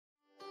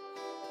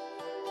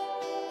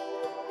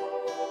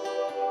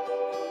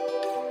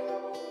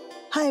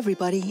Hi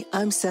everybody,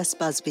 I'm Cess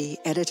Busby,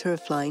 editor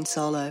of Flying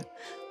Solo.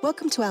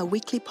 Welcome to our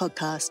weekly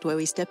podcast where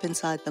we step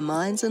inside the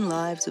minds and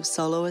lives of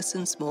soloists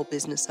and small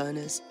business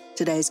owners.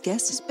 Today's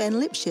guest is Ben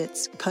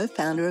Lipschitz,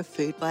 co-founder of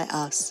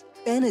FoodByUs.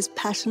 Ben is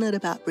passionate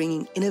about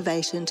bringing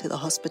innovation to the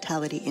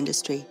hospitality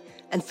industry,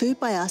 and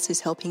FoodByUs is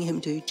helping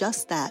him do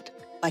just that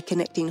by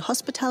connecting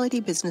hospitality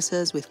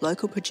businesses with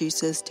local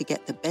producers to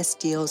get the best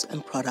deals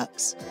and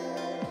products.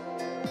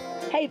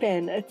 Hey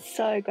Ben, it's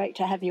so great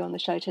to have you on the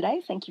show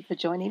today. Thank you for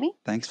joining me.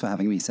 Thanks for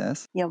having me,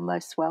 Cess. You're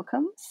most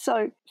welcome.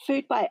 So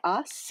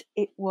FoodByUs,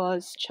 it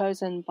was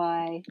chosen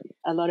by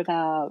a lot of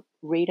our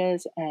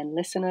readers and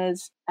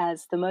listeners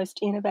as the most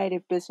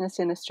innovative business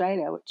in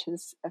Australia, which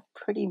is a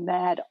pretty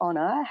mad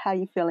honour. How are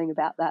you feeling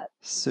about that?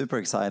 Super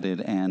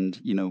excited. And,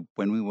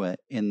 when we were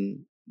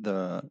in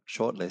the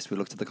shortlist, we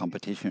looked at the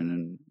competition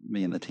and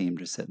me and the team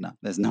just said, no,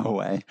 there's no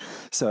way.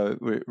 So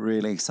we're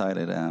really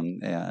excited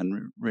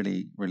and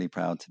really, really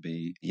proud to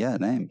be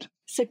named.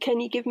 So can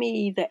you give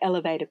me the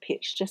elevator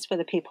pitch just for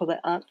the people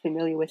that aren't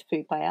familiar with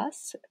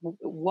FoodByUs?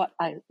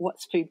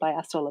 What's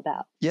FoodByUs all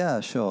about? Yeah,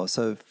 sure.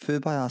 So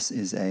FoodByUs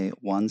is a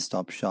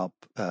one-stop shop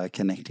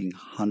connecting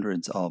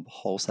hundreds of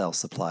wholesale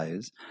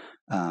suppliers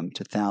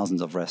to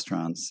thousands of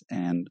restaurants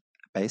and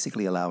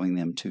basically allowing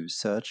them to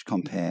search,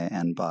 compare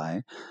and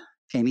buy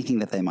anything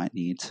that they might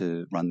need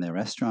to run their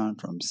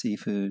restaurant, from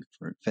seafood,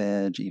 fruit,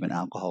 veg, even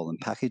alcohol and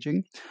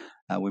packaging.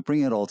 We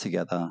bring it all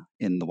together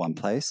in the one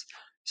place.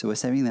 So we're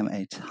saving them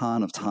a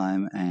ton of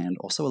time and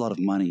also a lot of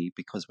money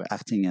because we're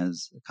acting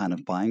as a kind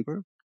of buying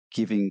group,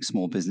 giving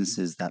small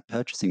businesses that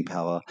purchasing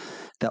power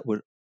that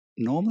would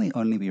normally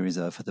only be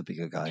reserved for the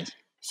bigger guys.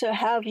 So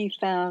how have you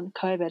found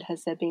COVID?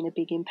 Has there been a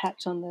big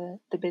impact on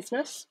the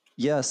business?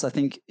 Yes, I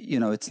think,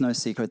 it's no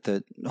secret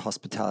that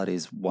hospitality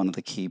is one of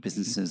the key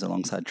businesses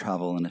alongside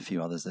travel and a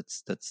few others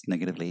that's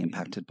negatively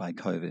impacted by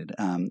COVID.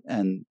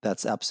 And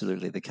that's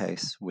absolutely the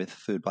case with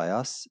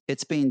FoodByUs.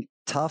 It's been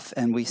tough,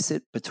 and we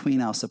sit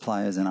between our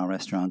suppliers and our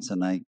restaurants,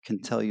 and I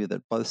can tell you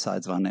that both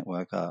sides of our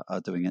network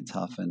are doing it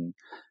tough, and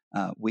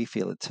we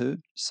feel it too.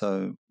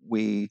 So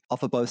we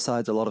offer both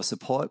sides a lot of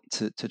support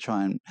to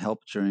try and help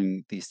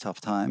during these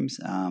tough times.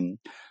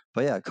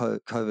 But yeah,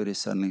 COVID is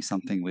certainly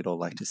something we'd all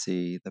like to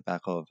see the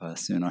back of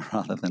sooner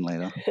rather than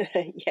later.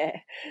 Yeah.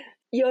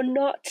 You're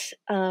not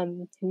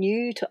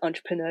new to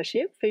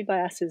entrepreneurship.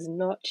 FoodByUs is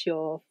not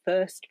your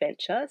first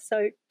venture.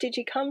 So did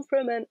you come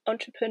from an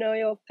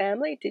entrepreneurial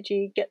family? Did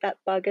you get that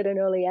bug at an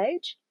early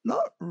age?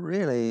 Not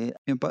really.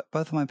 Both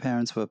of my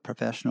parents were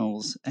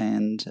professionals,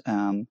 and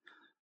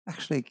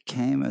actually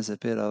came as a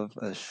bit of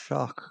a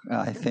shock,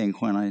 I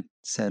think, when I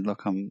said,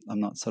 look, I'm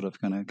not sort of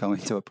going to go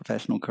into a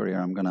professional career.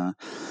 I'm going to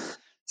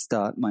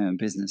start my own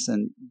business.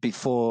 And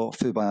before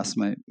FoodByUs,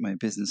 my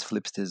business,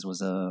 Flipsters, was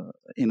a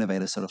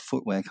innovative sort of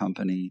footwear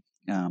company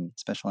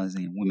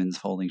specializing in women's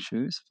folding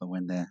shoes for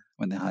when their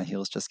high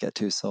heels just get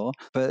too sore.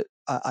 But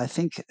I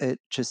think it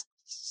just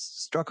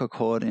struck a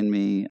chord in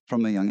me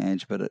from a young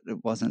age, but it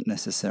wasn't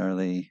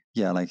necessarily,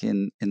 like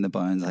in the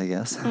bones, I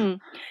guess.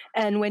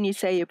 And when you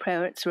say your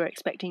parents were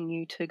expecting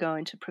you to go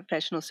into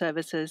professional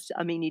services,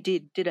 I mean, you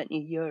did, didn't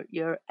you?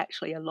 You're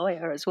actually a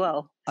lawyer as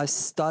well. I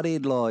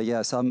studied law,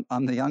 yeah. So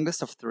I'm the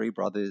youngest of three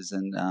brothers,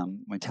 and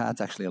my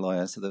dad's actually a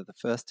lawyer. So the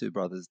first two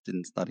brothers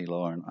didn't study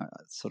law, and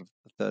sort of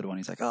the third one,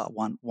 he's like,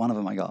 one of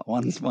them I got.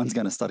 One's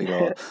going to study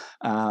law.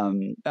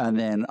 And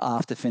then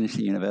after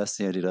finishing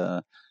university, I did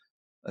a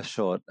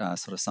short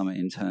sort of summer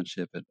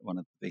internship at one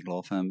of the big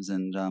law firms,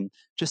 and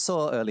just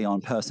saw early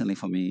on personally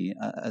for me,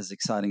 as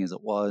exciting as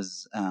it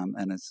was,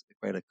 and as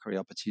great a career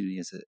opportunity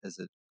as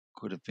it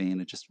could have been,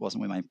 it just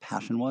wasn't where my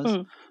passion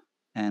was.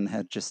 And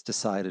had just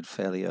decided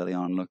fairly early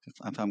on, look,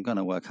 if I'm going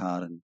to work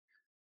hard and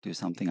do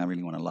something, I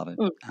really want to love it.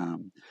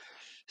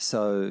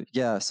 So,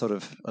 yeah, sort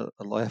of a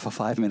lawyer for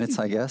 5 minutes,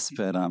 I guess,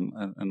 but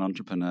an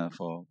entrepreneur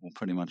for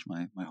pretty much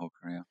my whole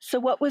career. So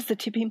what was the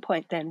tipping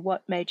point then?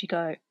 What made you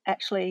go,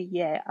 actually,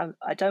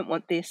 I don't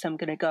want this. I'm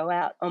going to go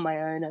out on my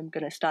own. I'm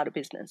going to start a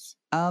business.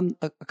 A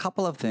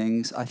couple of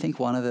things. I think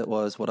one of it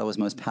was what I was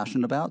most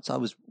passionate about. So I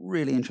was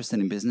really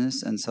interested in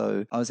business. And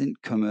so I was in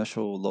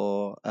commercial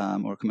law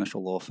or a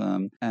commercial law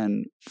firm.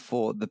 And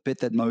for the bit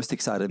that most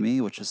excited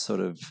me, which is sort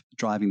of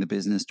driving the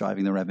business,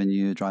 driving the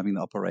revenue, driving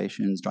the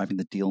operations, driving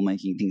the deal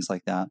making, things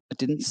like that, I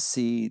didn't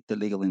see the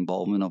legal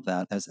involvement of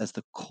that as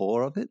the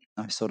core of it.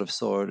 I sort of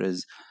saw it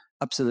as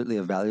absolutely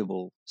a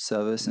valuable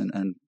service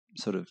and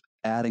sort of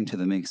adding to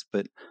the mix.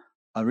 But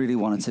I really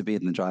wanted to be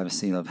in the driver's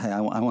seat of, hey,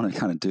 I want to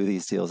kind of do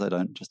these deals. I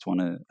don't just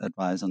want to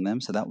advise on them.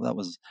 So that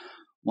was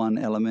one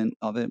element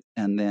of it.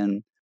 And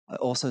then I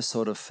also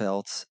sort of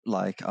felt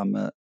like I'm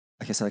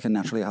like a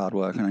naturally hard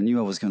worker, and I knew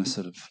I was going to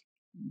sort of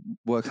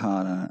work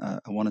hard. I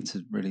wanted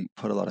to really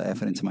put a lot of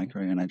effort into my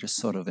career, and I just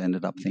sort of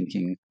ended up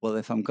thinking, well,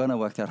 if I'm going to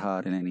work that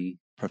hard in any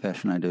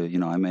profession I do,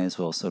 I may as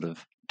well sort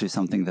of do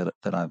something that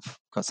I've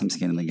got some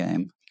skin in the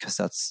game, because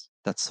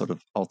that's sort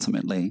of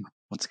ultimately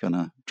what's going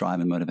to drive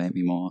and motivate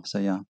me more. So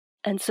yeah.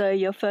 And so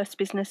your first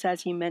business,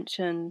 as you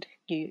mentioned,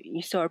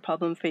 you saw a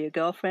problem for your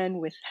girlfriend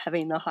with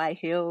having the high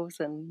heels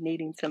and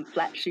needing some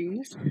flat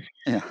shoes.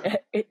 Yeah.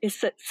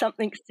 Is it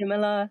something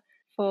similar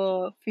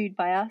for Food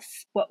by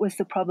Us? What was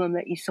the problem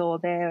that you saw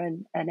there,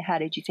 and how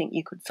did you think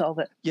you could solve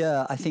it?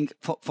 Yeah, I think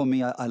for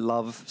me, I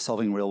love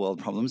solving real world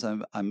problems.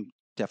 I'm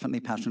definitely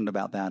passionate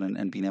about that,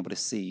 and being able to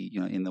see,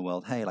 in the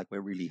world, hey, like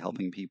we're really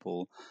helping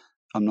people.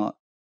 I'm not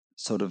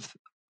sort of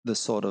the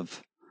sort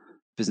of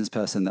business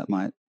person that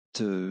might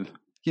do,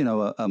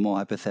 a more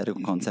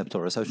hypothetical concept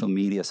or a social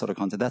media sort of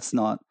concept. That's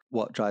not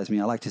what drives me.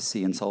 I like to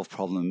see and solve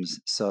problems.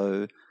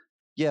 So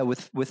yeah,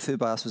 with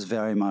FoodByUs was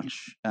very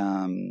much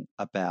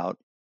about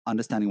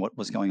understanding what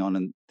was going on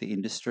in the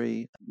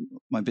industry.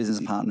 My business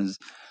partners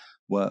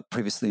were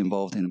previously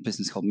involved in a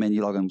business called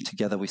Menulog, and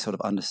together we sort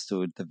of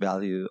understood the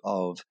value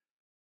of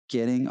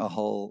getting a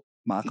whole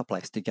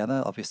marketplace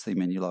together. Obviously,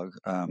 Menulog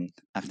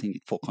acting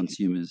for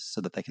consumers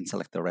so that they can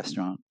select the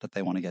restaurant that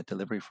they want to get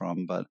delivery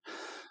from. But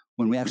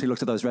when we actually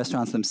looked at those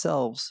restaurants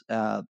themselves,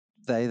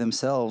 they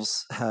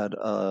themselves had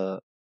a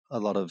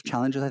lot of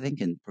challenges, I think,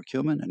 in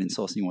procurement and in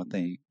sourcing what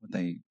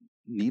they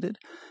needed.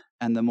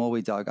 And the more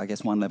we dug, I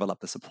guess, one level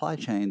up the supply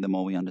chain, the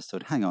more we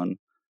understood, hang on,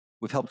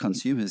 we've helped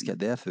consumers get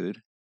their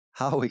food.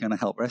 How are we going to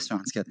help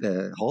restaurants get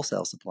their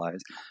wholesale supplies?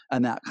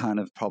 And that kind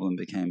of problem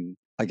became,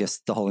 I guess,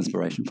 the whole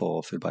inspiration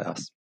for Food by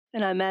Us.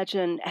 And I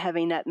imagine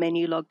having that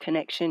menu log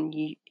connection,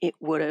 it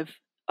would have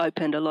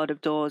opened a lot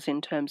of doors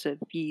in terms of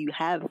you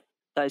have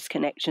those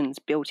connections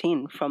built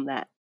in from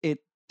that. It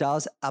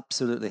does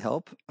absolutely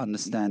help.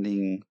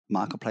 Understanding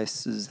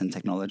marketplaces and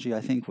technology, I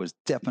think, was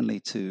definitely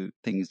two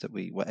things that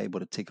we were able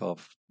to tick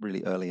off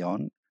really early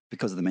on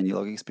because of the menu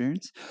log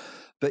experience.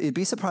 But you'd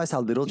be surprised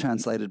how little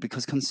translated,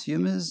 because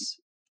consumers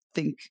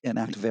think and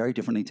act very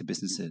differently to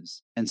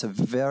businesses. And so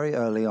very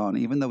early on,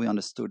 even though we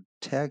understood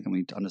tech and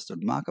we understood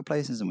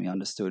marketplaces and we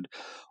understood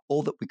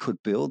all that we could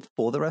build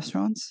for the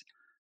restaurants,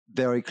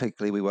 very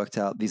quickly we worked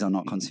out these are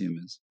not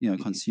consumers.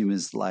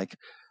 Consumers like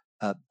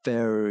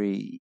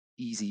very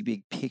easy,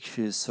 big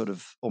pictures, sort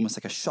of almost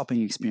like a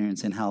shopping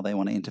experience in how they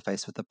want to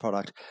interface with the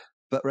product.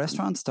 But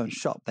restaurants don't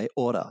shop, they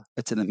order.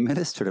 It's an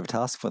administrative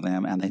task for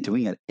them, and they're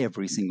doing it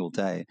every single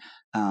day.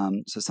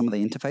 So some of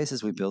the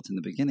interfaces we built in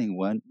the beginning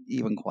weren't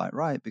even quite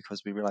right,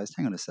 because we realized,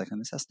 hang on a second,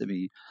 this has to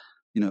be,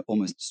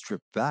 almost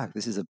stripped back.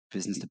 This is a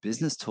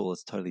business-to-business tool.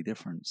 It's totally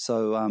different.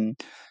 So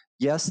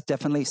yes,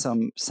 definitely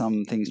some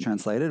things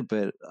translated,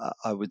 but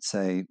I would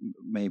say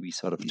maybe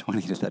sort of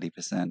 20 to 30%,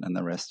 and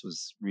the rest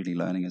was really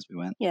learning as we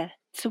went. Yeah.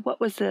 So what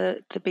was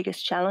the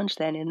biggest challenge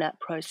then in that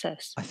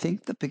process? I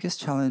think the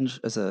biggest challenge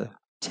as a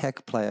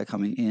tech player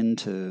coming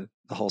into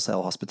the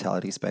wholesale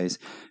hospitality space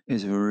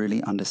is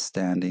really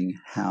understanding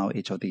how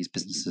each of these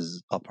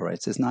businesses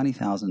operates. There's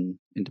 90,000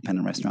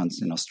 independent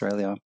restaurants in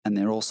Australia, and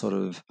they're all sort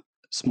of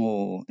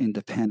small,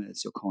 independent.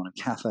 It's your corner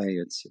cafe,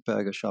 it's your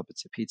burger shop,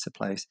 it's your pizza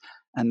place.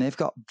 And they've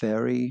got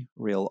very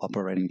real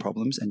operating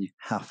problems, and you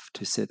have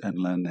to sit and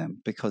learn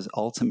them, because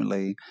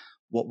ultimately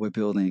what we're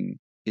building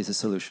is a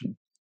solution.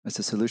 It's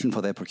a solution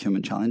for their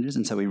procurement challenges.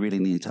 And so we really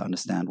need to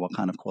understand, what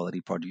kind of quality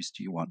produce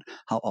do you want?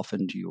 How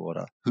often do you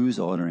order? Who's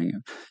ordering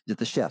it? Is it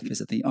the chef? Is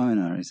it the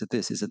owner? Is it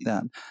this? Is it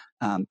that?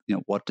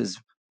 What does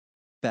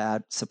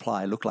bad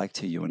supply look like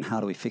to you, and how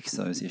do we fix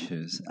those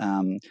issues?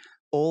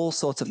 All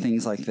sorts of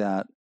things like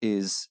that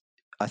is,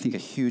 I think, a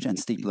huge and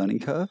steep learning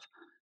curve.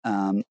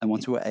 And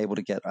once we were able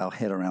to get our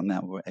head around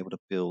that, we were able to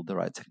build the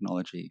right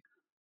technology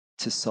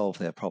to solve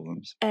their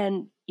problems.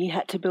 And you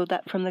had to build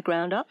that from the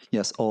ground up?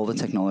 Yes, all the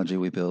technology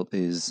we built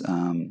is,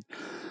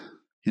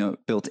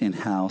 built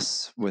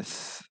in-house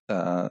with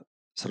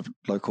sort of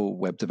local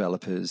web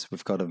developers.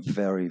 We've got a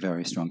very,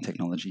 very strong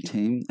technology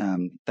team.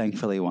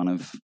 Thankfully, one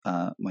of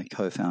my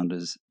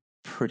co-founders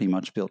pretty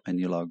much built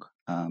Menulog,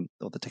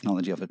 or the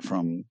technology of it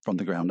from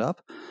the ground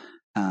up,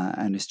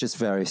 and it's just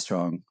very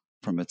strong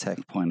from a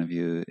tech point of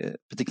view,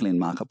 particularly in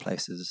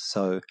marketplaces.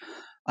 So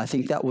I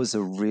think that was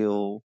a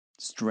real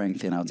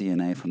strength in our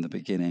DNA from the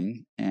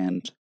beginning.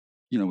 And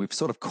we've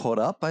sort of caught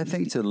up, I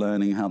think, to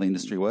learning how the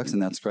industry works,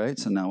 and that's great.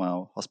 So now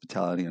our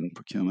hospitality and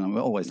procurement,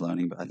 we're always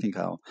learning, but I think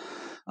our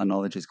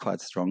knowledge is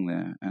quite strong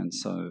there. And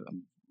so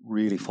I'm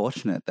really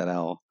fortunate that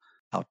our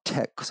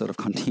tech sort of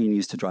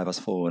continues to drive us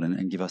forward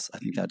and give us, I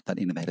think, that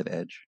innovative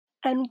edge.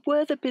 And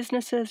were the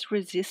businesses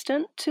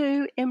resistant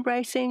to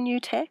embracing new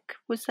tech?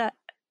 Was that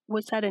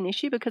an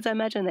issue? Because I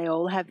imagine they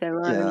all have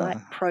their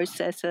own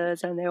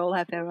processors, and they all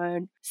have their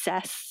own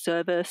SaaS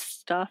service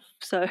stuff.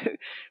 So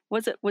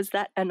was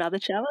that another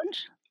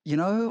challenge?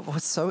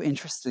 What's so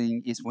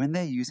interesting is when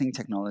they're using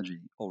technology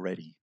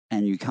already,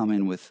 and you come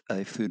in with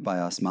a Food by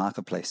Us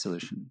marketplace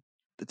solution,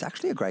 it's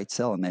actually a great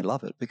sell, and they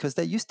love it because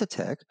they're used to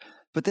tech,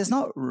 but there's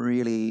not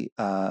really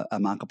a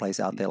marketplace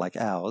out there like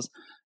ours.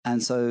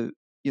 And so,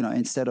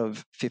 instead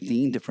of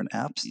 15 different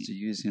apps to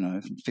use,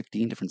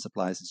 15 different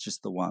suppliers, it's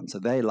just the one. So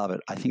they love it.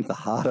 I think the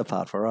harder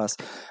part for us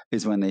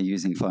is when they're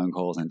using phone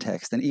calls and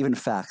text, and even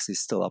fax is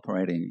still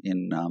operating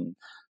in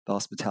the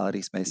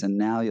hospitality space. And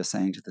now you're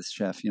saying to the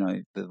chef,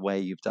 the way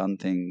you've done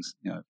things,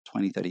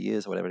 20, 30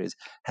 years or whatever it is,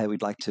 hey,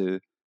 we'd like to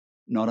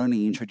not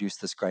only introduce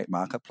this great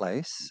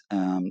marketplace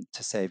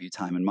to save you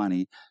time and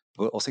money,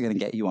 but we're also going to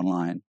get you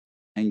online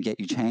and get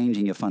you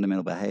changing your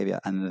fundamental behavior.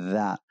 And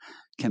that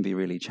can be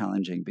really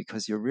challenging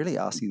because you're really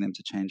asking them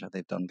to change how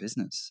they've done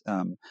business.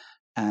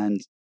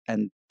 And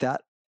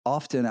that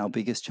often our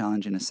biggest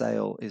challenge in a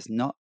sale is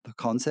not the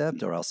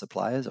concept or our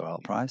suppliers or our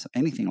price or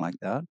anything like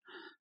that.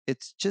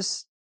 It's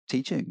just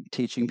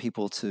teaching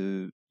people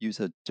to use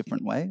a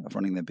different way of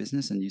running their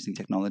business and using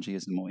technology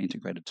as a more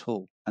integrated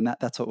tool. And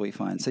that's what we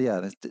find. So yeah,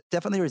 there's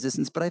definitely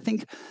resistance, but I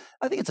think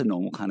it's a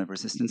normal kind of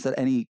resistance that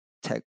any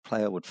tech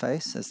player would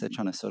face as they're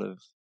trying to sort of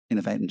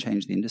innovate and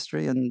change the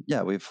industry. And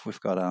yeah, we've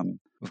got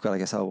I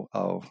guess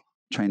our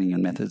training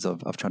and methods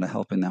of trying to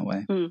help in that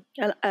way.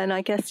 And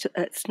I guess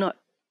it's not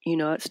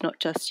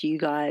just you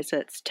guys,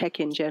 it's tech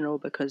in general,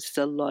 because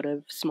a lot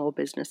of small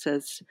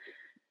businesses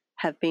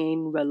have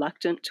been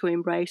reluctant to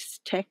embrace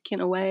tech in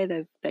a way.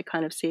 They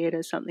kind of see it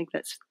as something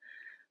that's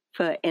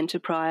for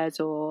enterprise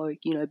or,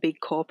 big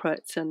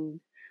corporates,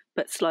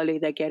 but slowly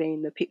they're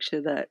getting the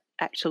picture that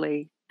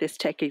actually this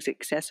tech is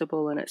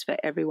accessible and it's for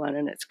everyone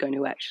and it's going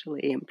to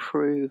actually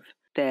improve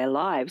their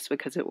lives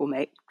because it will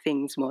make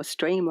things more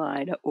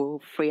streamlined. It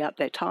will free up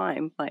their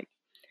time.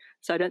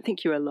 So I don't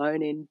think you're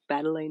alone in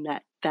battling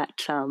that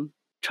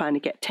trying to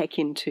get tech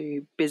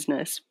into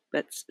business.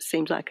 It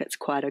seems like it's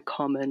quite a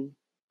common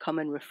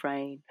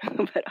refrain,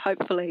 but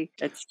hopefully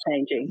it's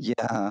changing.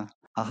 Yeah,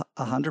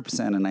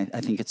 100%. And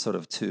I think it's sort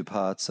of two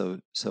parts.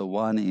 So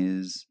one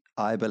is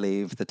I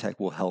believe the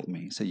tech will help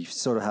me. So you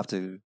sort of have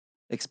to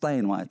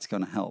explain why it's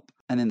going to help.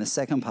 And then the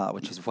second part,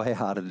 which is way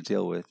harder to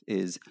deal with,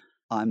 is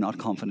I'm not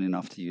confident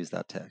enough to use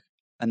that tech.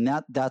 And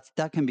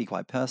that can be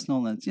quite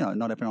personal. And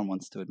not everyone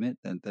wants to admit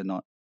that they're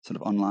not sort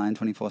of online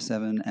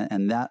 24/7,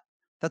 and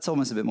that's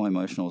almost a bit more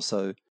emotional.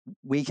 So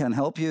we can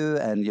help you,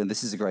 and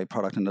this is a great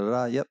product, and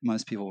Yep,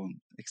 most people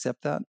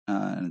accept that,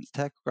 and it's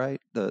tech, great.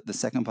 The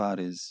second part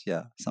is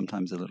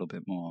sometimes a little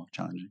bit more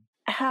challenging.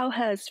 How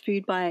has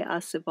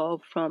FoodByUs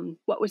evolved from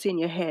what was in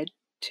your head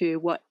to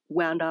what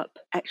wound up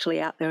actually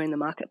out there in the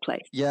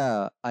marketplace?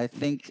 Yeah, I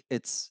think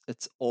it's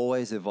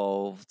always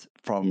evolved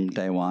from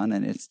day one,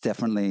 and it's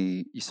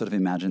definitely, you sort of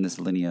imagine this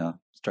linear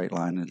straight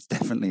line, and it's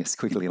definitely a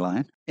squiggly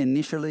line.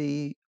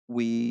 Initially,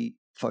 we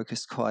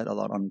focused quite a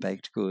lot on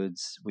baked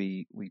goods.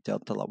 We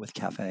dealt a lot with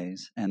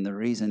cafes, and the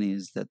reason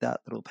is that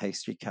little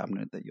pastry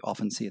cabinet that you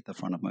often see at the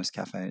front of most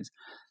cafes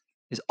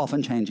is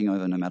often changing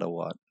over no matter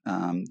what.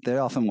 They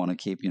often want to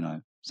keep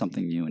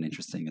something new and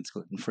interesting. It's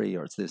gluten-free,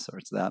 or it's this, or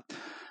it's that.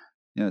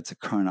 It's a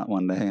cronut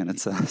one day and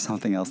it's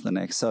something else the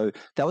next. So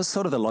that was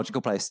sort of the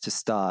logical place to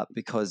start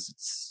because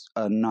it's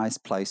a nice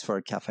place for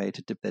a cafe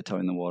to dip their toe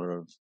in the water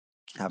of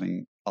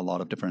having a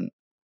lot of different,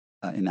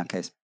 in that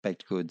case,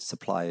 baked goods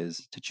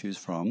suppliers to choose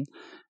from.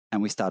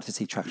 And we started to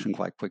see traction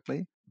quite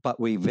quickly. But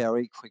we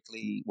very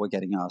quickly were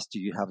getting asked, do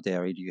you have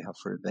dairy? Do you have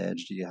fruit, veg?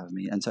 Do you have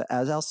meat? And so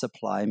as our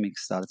supply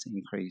mix started to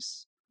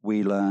increase,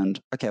 we learned,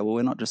 okay, well,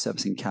 we're not just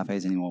servicing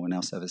cafes anymore. We're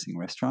now servicing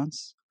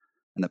restaurants.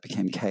 And that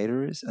became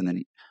caterers. And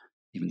then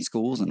even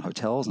schools and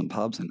hotels and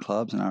pubs and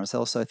clubs and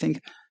RSL. So I think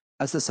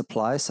as the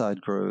supply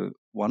side grew,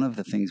 one of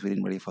the things we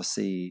didn't really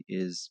foresee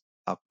is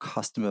our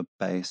customer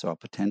base or our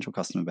potential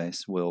customer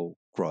base will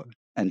grow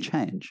and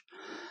change.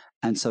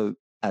 And so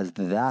as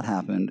that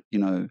happened,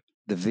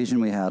 the vision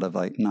we had of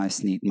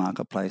nice, neat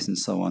marketplace and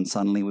so on,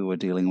 suddenly we were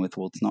dealing with,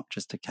 well, it's not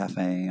just a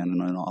cafe and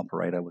an owner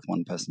operator with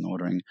one person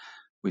ordering.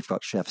 We've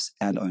got chefs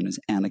and owners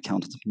and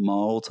accountants,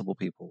 multiple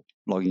people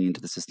logging into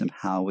the system.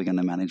 How are we going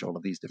to manage all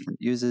of these different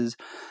users?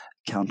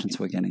 Accountants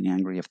were getting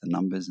angry if the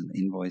numbers and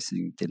the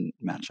invoicing didn't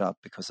match up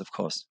because, of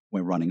course,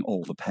 we're running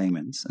all the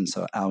payments. And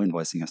so our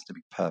invoicing has to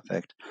be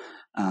perfect.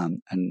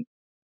 And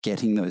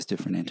getting those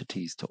different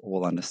entities to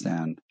all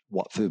understand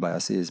what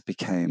FoodByUs is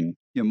became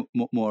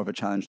more of a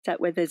challenge. Is that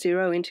where the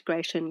Xero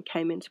integration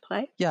came into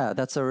play? Yeah,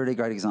 that's a really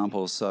great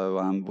example.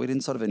 So we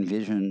didn't sort of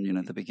envision,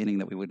 at the beginning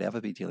that we would ever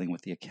be dealing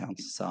with the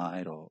accounts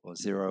side or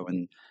Xero.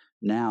 And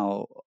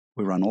now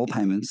we run all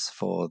payments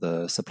for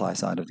the supply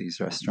side of these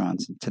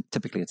restaurants.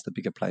 Typically, it's the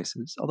bigger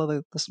places, although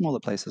the smaller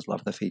places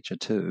love the feature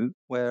too,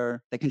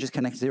 where they can just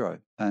connect Xero.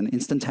 And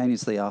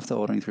instantaneously after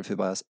ordering through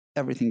FoodByUs,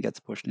 everything gets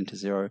pushed into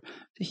Xero.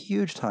 It's a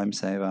huge time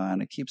saver,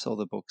 and it keeps all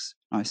the books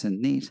nice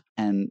and neat.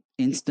 And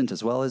instant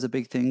as well is a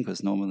big thing,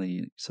 because normally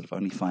you're sort of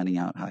only finding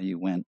out how you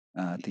went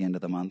at the end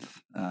of the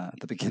month, at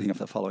the beginning of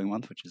the following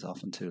month, which is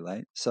often too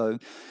late. So,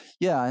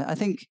 yeah, I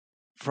think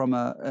from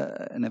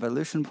an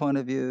evolution point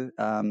of view,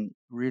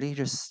 really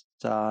just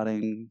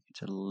starting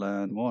to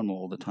learn more and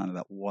more all the time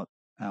about what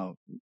our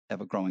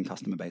ever-growing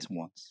customer base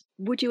wants.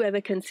 Would you ever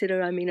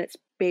consider, it's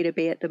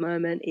B2B at the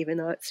moment, even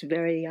though it's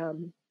very,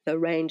 the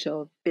range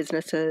of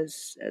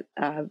businesses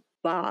are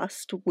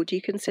vast, would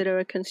you consider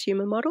a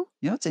consumer model?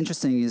 What's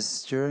interesting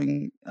is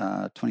during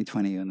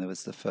 2020, when there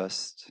was the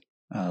first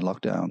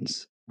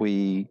lockdowns,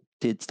 we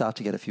did start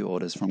to get a few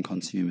orders from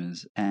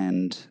consumers,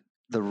 and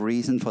the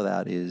reason for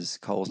that is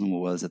Coles and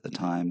Woolworths at the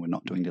time were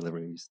not doing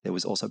deliveries. There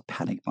was also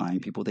panic buying.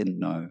 People didn't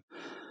know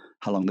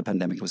how long the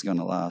pandemic was going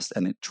to last,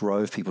 and it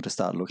drove people to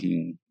start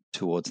looking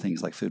towards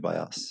things like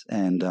FoodByUs.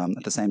 And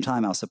at the same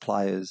time, our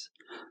suppliers,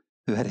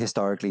 who had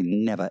historically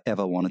never,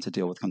 ever wanted to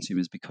deal with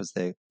consumers because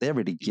they're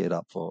really geared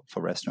up for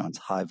restaurants,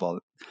 high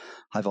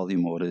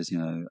volume orders,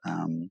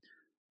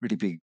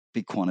 really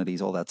big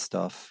quantities, all that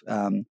stuff.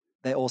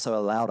 They also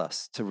allowed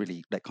us to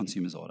really let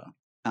consumers order.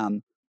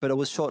 But it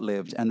was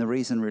short-lived. And the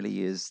reason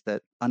really is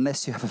that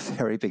unless you have a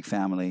very big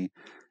family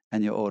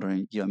and you're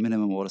ordering,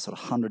 minimum order sort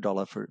of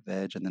 $100 fruit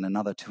veg and then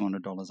another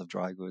 $200 of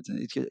dry goods,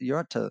 and you're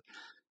up to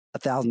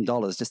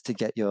 $1,000 just to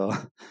get your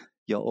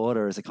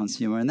order as a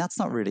consumer. And that's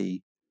not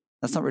really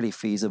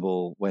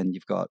feasible when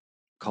you've got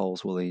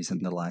Coles, Woolies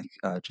and the like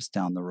just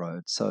down the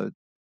road. So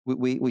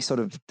we sort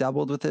of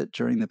dabbled with it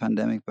during the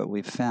pandemic, but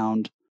we've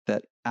found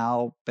that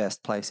our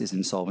best place is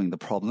in solving the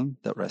problem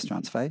that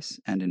restaurants face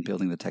and in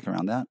building the tech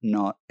around that,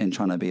 not in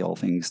trying to be all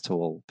things to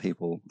all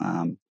people.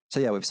 So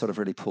yeah, we've sort of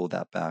really pulled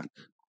that back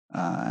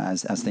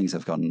as things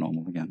have gotten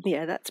normal again.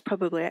 Yeah, that's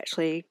probably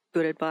actually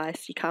good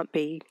advice. You can't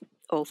be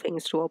all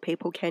things to all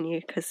people, can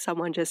you? Because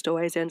someone just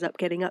always ends up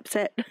getting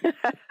upset.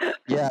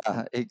 Yeah,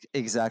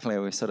 exactly.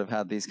 We sort of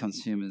had these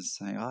consumers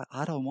saying,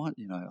 I don't want,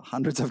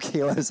 hundreds of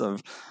kilos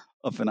of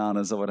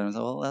bananas or whatever.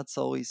 So, well, that's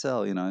all we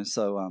sell,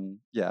 So,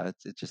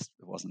 it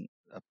wasn't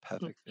a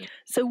perfect fit.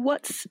 So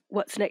what's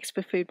next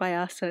for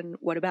FoodByUs, and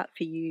what about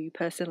for you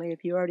personally? Have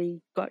you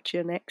already got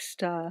your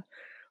next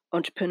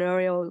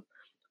entrepreneurial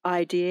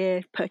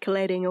idea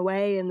percolating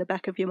away in the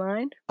back of your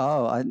mind?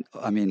 Oh,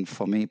 I mean,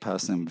 for me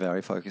personally, I'm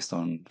very focused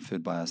on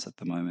FoodByUs at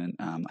the moment.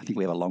 I think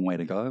we have a long way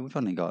to go. We've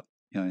only got,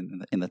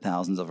 in the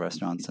thousands of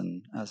restaurants,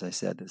 and as I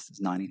said, there's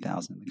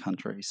 90,000 in the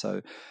country.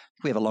 So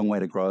we have a long way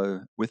to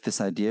grow with this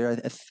idea.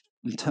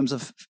 In terms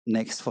of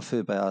next for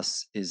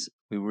FoodByUs is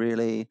we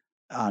really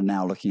are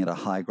now looking at a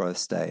high growth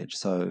stage.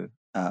 So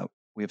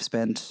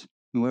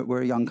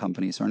we're a young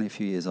company, so we're only a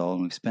few years old,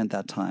 and we've spent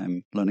that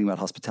time learning about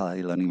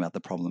hospitality, learning about the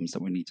problems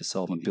that we need to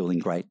solve, and building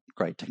great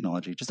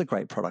technology, just a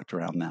great product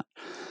around that.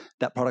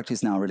 That product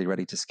is now really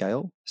ready to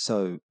scale.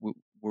 So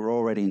we're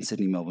already in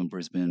Sydney, Melbourne,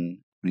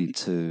 Brisbane. We need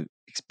to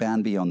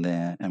expand beyond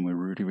there, and we're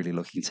really, really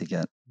looking to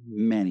get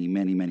many,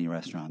 many, many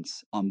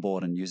restaurants on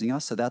board and using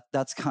us. So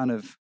that's kind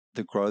of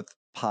the growth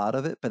part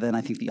of it. But then I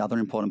think the other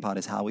important part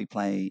is how we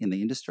play in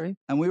the industry.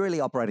 And we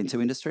really operate in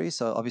two industries.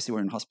 So obviously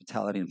we're in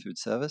hospitality and food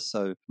service.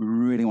 So we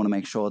really want to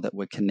make sure that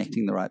we're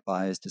connecting the right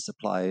buyers to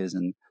suppliers.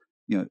 And,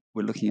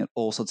 we're looking at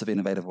all sorts of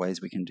innovative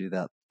ways we can do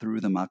that through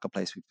the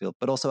marketplace we've built,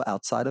 but also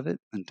outside of it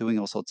and doing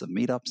all sorts of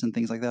meetups and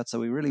things like that. So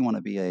we really want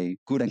to be a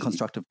good and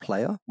constructive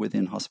player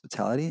within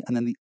hospitality. And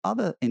then the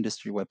other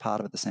industry we're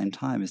part of at the same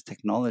time is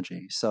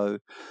technology. So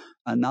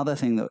another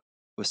thing that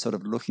we're sort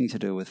of looking to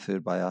do with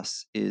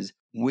FoodByUs is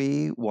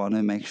we want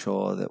to make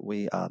sure that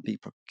we are the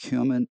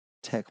procurement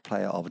tech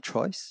player of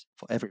choice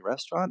for every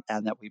restaurant,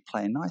 and that we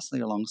play nicely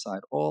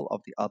alongside all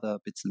of the other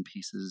bits and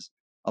pieces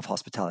of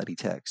hospitality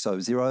tech. So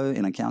Xero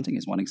in accounting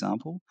is one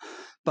example,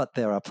 but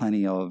there are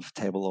plenty of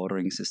table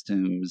ordering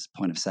systems,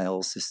 point of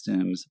sale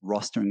systems,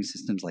 rostering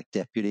systems like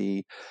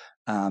Deputy,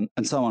 and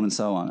so on and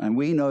so on. And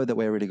we know that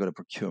we're really good at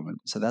procurement.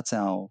 So that's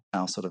our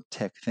sort of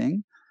tech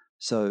thing.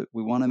 So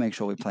we want to make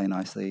sure we play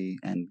nicely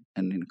and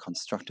in a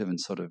constructive and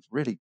sort of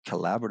really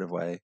collaborative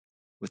way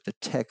with the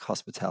tech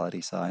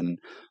hospitality side. And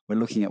we're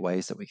looking at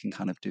ways that we can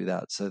kind of do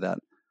that so that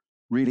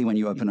really when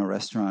you open a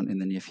restaurant in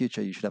the near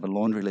future, you should have a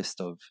laundry list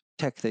of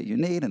tech that you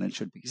need, and it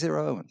should be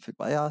Xero and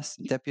FoodByUs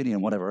and Deputy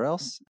and whatever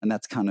else. And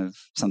that's kind of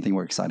something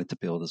we're excited to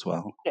build as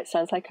well. It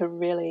sounds like a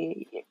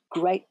really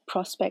great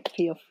prospect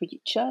for your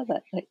future,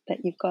 that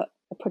you've got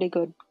a pretty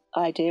good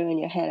idea in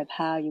your head of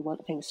how you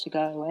want things to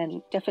go,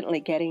 and definitely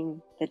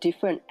getting the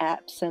different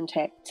apps and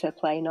tech to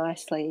play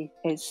nicely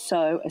is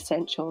so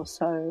essential.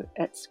 So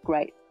it's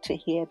great to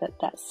hear that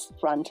that's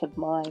front of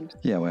mind.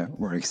 Yeah,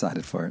 we're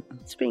excited for it.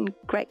 It's been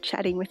great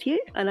chatting with you,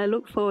 and I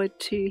look forward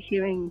to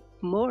hearing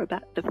more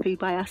about the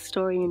FoodByUs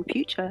story in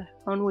future,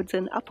 onwards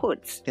and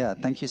upwards. Yeah,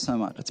 thank you so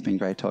much. It's been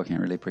great talking. I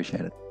really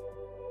appreciate it.